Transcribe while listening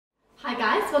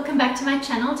guys, welcome back to my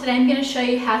channel. Today I'm going to show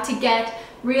you how to get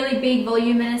really big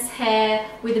voluminous hair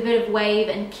with a bit of wave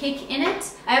and kick in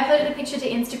it. I uploaded a picture to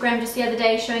Instagram just the other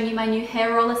day showing you my new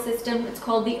hair roller system. It's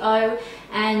called the O,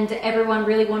 and everyone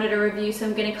really wanted a review, so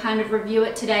I'm going to kind of review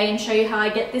it today and show you how I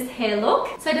get this hair look.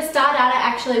 So to start out, I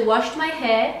actually washed my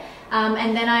hair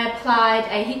and then I applied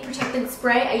a heat protectant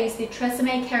spray. I used the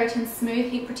TresEmme Keratin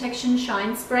Smooth Heat Protection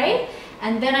Shine Spray.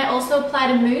 And then I also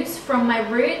applied a mousse from my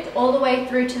root all the way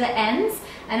through to the ends.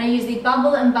 And I used the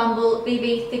Bumble and Bumble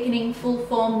BB Thickening Full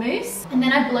Form Mousse. And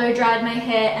then I blow dried my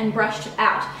hair and brushed it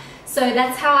out. So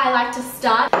that's how I like to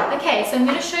start. Okay, so I'm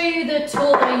going to show you the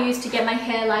tool that I used to get my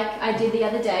hair like I did the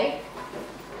other day.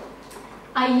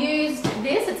 I used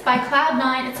this, it's by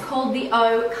Cloud9, it's called the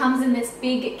O, it comes in this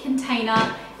big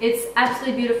container. It's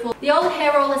absolutely beautiful. The old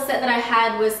hair roller set that I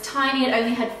had was tiny, it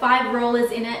only had 5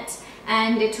 rollers in it.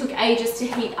 And it took ages to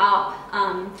heat up.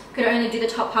 Could only do the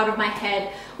top part of my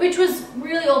head, which was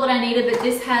really all that I needed, but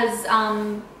this has,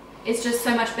 it's just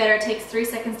so much better. It takes 3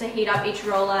 seconds to heat up each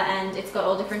roller and it's got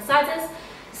all different sizes.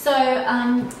 So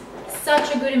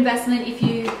such a good investment if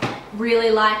you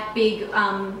really like big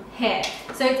hair.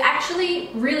 So it's actually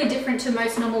really different to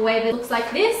most normal wave. It looks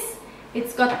like this.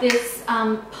 It's got this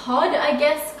pod, I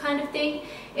guess, kind of thing.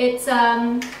 It's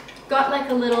got like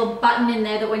a little button in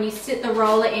there that when you sit the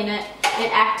roller in it, it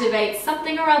activates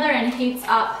something or other and heats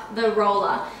up the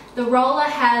roller. The roller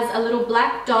has a little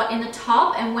black dot in the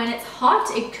top, and when it's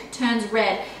hot, it turns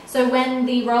red. So when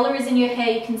the roller is in your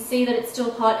hair, you can see that it's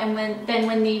still hot, and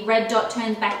when the red dot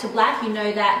turns back to black, you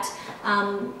know that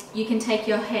you can take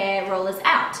your hair rollers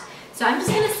out. So I'm just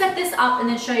going to set this up and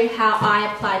then show you how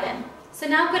I apply them. So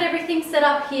now I've got everything set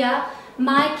up here.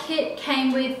 My kit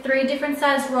came with 3 different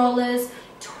size rollers,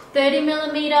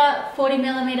 30mm,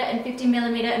 40mm and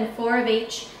 50mm, and 4 of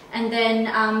each, and then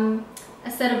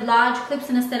a set of large clips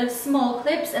and a set of small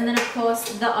clips, and then of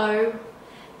course the O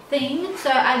thing. So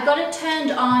I've got it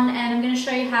turned on and I'm going to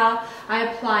show you how I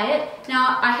apply it.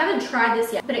 Now I haven't tried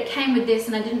this yet, but it came with this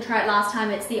and I didn't try it last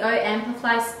time. It's the O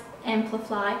Amplify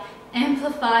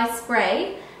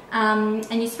spray, and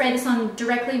you spray this on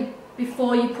directly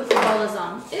before you put the rollers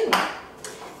on. Ooh.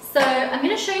 So I'm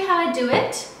going to show you how I do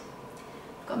it.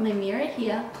 Got my mirror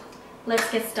here. Let's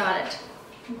get started.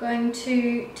 I'm going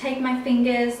to take my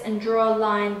fingers and draw a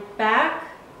line back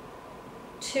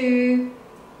to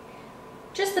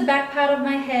just the back part of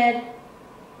my head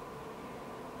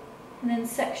and then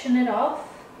section it off.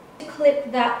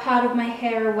 Clip that part of my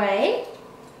hair away.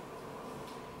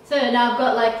 So now I've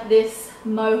got like this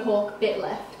mohawk bit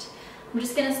left. I'm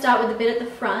just going to start with a bit at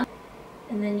the front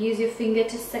and then use your finger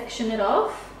to section it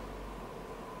off.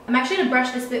 I'm actually going to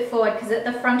brush this bit forward because at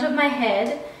the front of my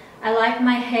head, I like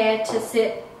my hair to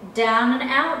sit down and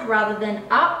out rather than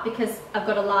up because I've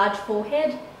got a large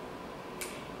forehead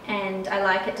and I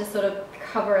like it to sort of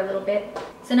cover a little bit.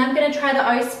 So now I'm going to try the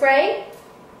O spray.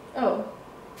 Oh.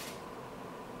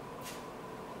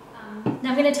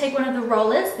 Now I'm going to take one of the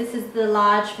rollers. This is the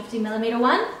large 50mm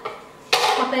one.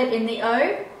 Pop it in the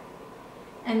O,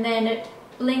 and then it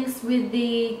blinks with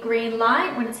the green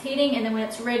light when it's heating, and then when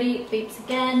it's ready it beeps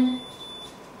again.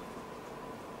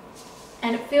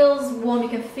 And it feels warm, you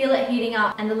can feel it heating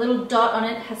up, and the little dot on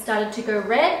it has started to go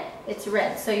red. It's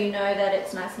red, so you know that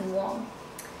it's nice and warm.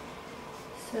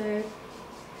 So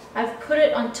I've put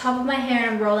it on top of my hair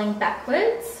and I'm rolling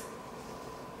backwards.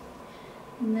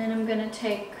 And then I'm going to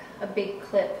take a big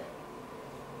clip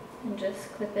and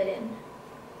just clip it in.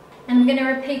 And I'm going to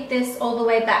repeat this all the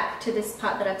way back to this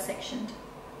part that I've sectioned.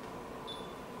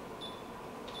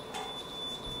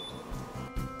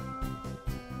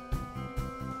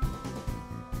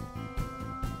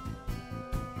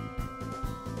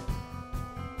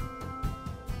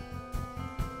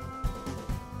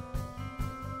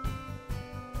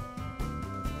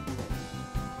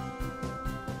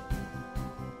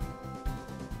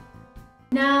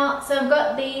 Now, so I've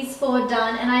got these 4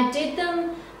 done, and I did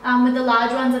them with the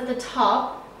large ones at the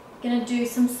top. I'm going to do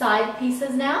some side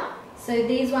pieces now. So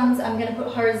these ones I'm going to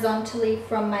put horizontally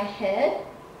from my head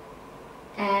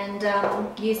and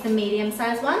use the medium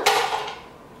size one.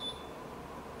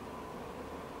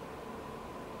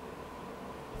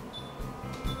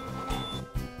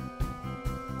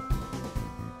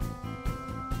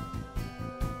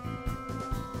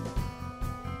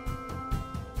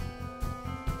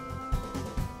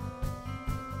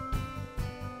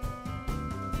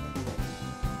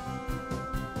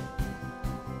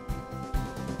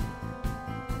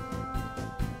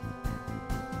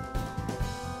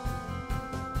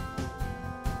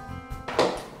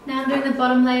 Now I'm doing the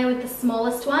bottom layer with the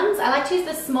smallest ones. I like to use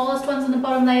the smallest ones on the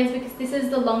bottom layers because this is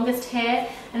the longest hair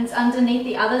and it's underneath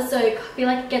the others, so I feel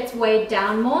like it gets weighed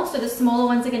down more, so the smaller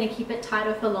ones are going to keep it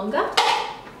tighter for longer.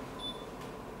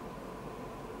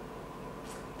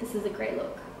 This is a great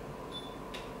look.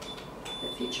 A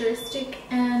bit futuristic,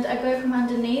 and I go from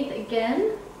underneath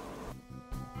again.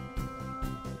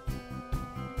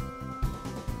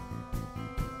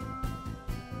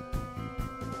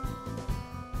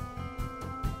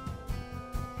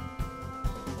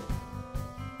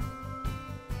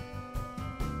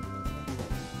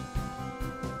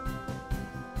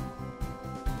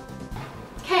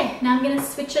 Okay, now I'm going to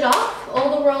switch it off.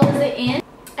 All the rollers are in.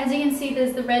 As you can see,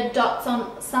 there's the red dots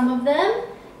on some of them.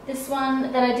 This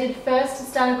one that I did first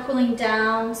started cooling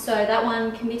down, so that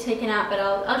one can be taken out, but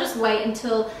I'll just wait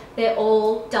until they're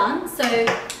all done. So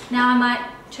now I might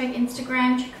check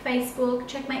Instagram, check Facebook,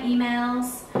 check my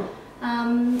emails,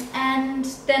 and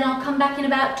then I'll come back in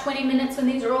about 20 minutes when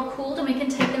these are all cooled and we can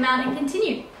take them out and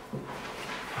continue.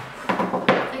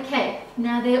 Okay,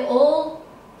 now they're all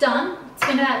done. It's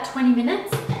been about 20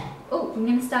 minutes. Oh, I'm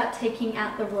going to start taking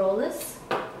out the rollers.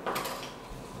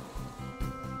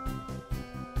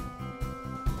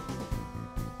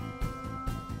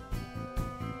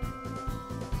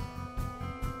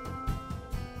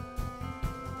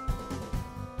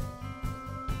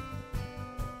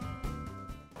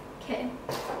 Okay,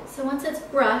 so once it's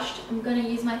brushed, I'm going to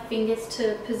use my fingers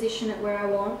to position it where I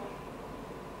want.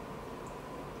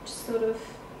 Just sort of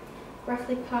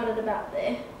roughly part it about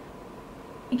there.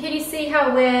 And can you see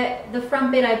how where the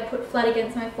front bit I put flat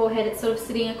against my forehead, it's sort of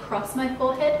sitting across my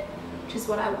forehead, which is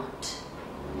what I want.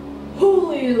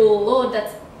 Holy Lord,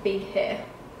 that's big hair.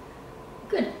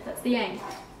 Good, that's the aim.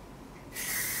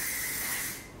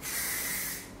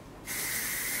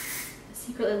 I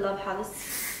secretly love how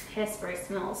this hairspray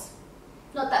smells.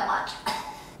 Not that much.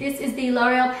 This is the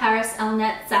L'Oreal Paris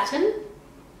Elnett Satin.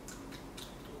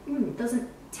 It doesn't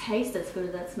taste as good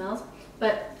as that smells,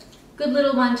 but good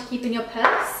little one to keep in your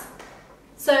purse.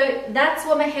 So that's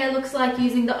what my hair looks like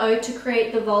using the O to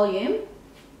create the volume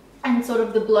and sort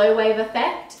of the blow wave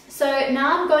effect. So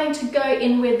now I'm going to go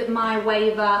in with my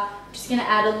waver. Just going to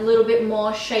add a little bit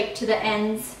more shape to the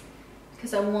ends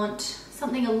because I want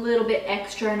something a little bit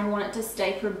extra and I want it to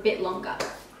stay for a bit longer.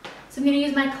 So I'm going to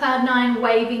use my Cloud9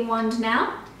 waving wand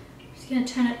now. I'm just going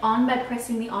to turn it on by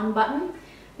pressing the on button.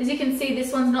 As you can see,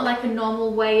 this one's not like a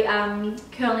normal way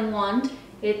curling wand.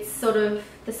 It's sort of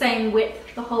the same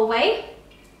width the whole way.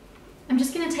 I'm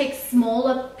just going to take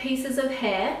smaller pieces of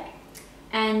hair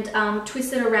and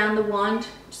twist it around the wand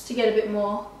just to get a bit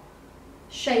more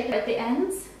shape at the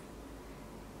ends.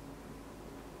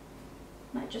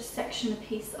 Might just section a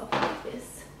piece off like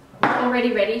this.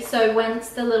 Already ready, so once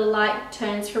the little light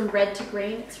turns from red to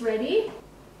green, it's ready.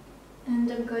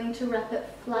 And I'm going to wrap it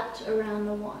flat around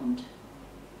the wand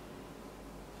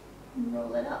and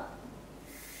roll it up.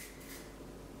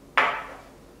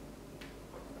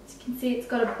 As you can see, it's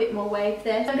got a bit more wave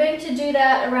there. So I'm going to do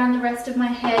that around the rest of my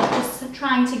head, just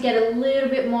trying to get a little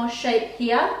bit more shape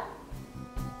here.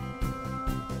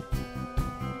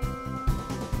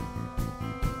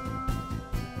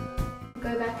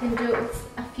 Go back and do it with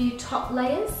a few top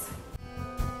layers.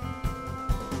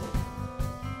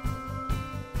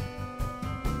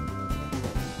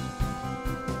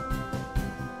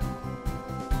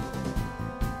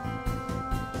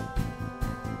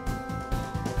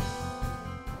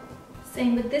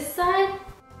 Same with this side.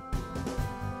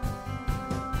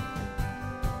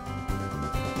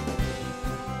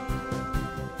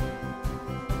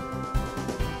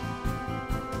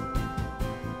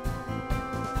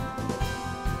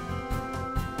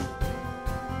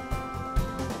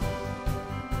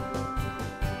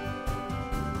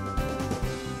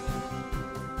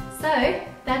 So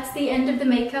that's the end of the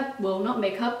makeup. Well, not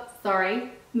makeup,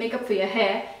 sorry. Makeup for your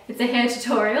hair. It's a hair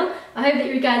tutorial. I hope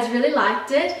that you guys really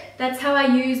liked it. That's how I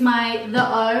use the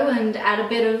O and add a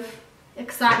bit of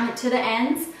excitement to the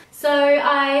ends. So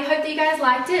I hope that you guys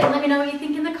liked it and let me know what you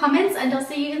think in the comments, and I'll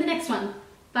see you in the next one.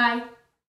 Bye.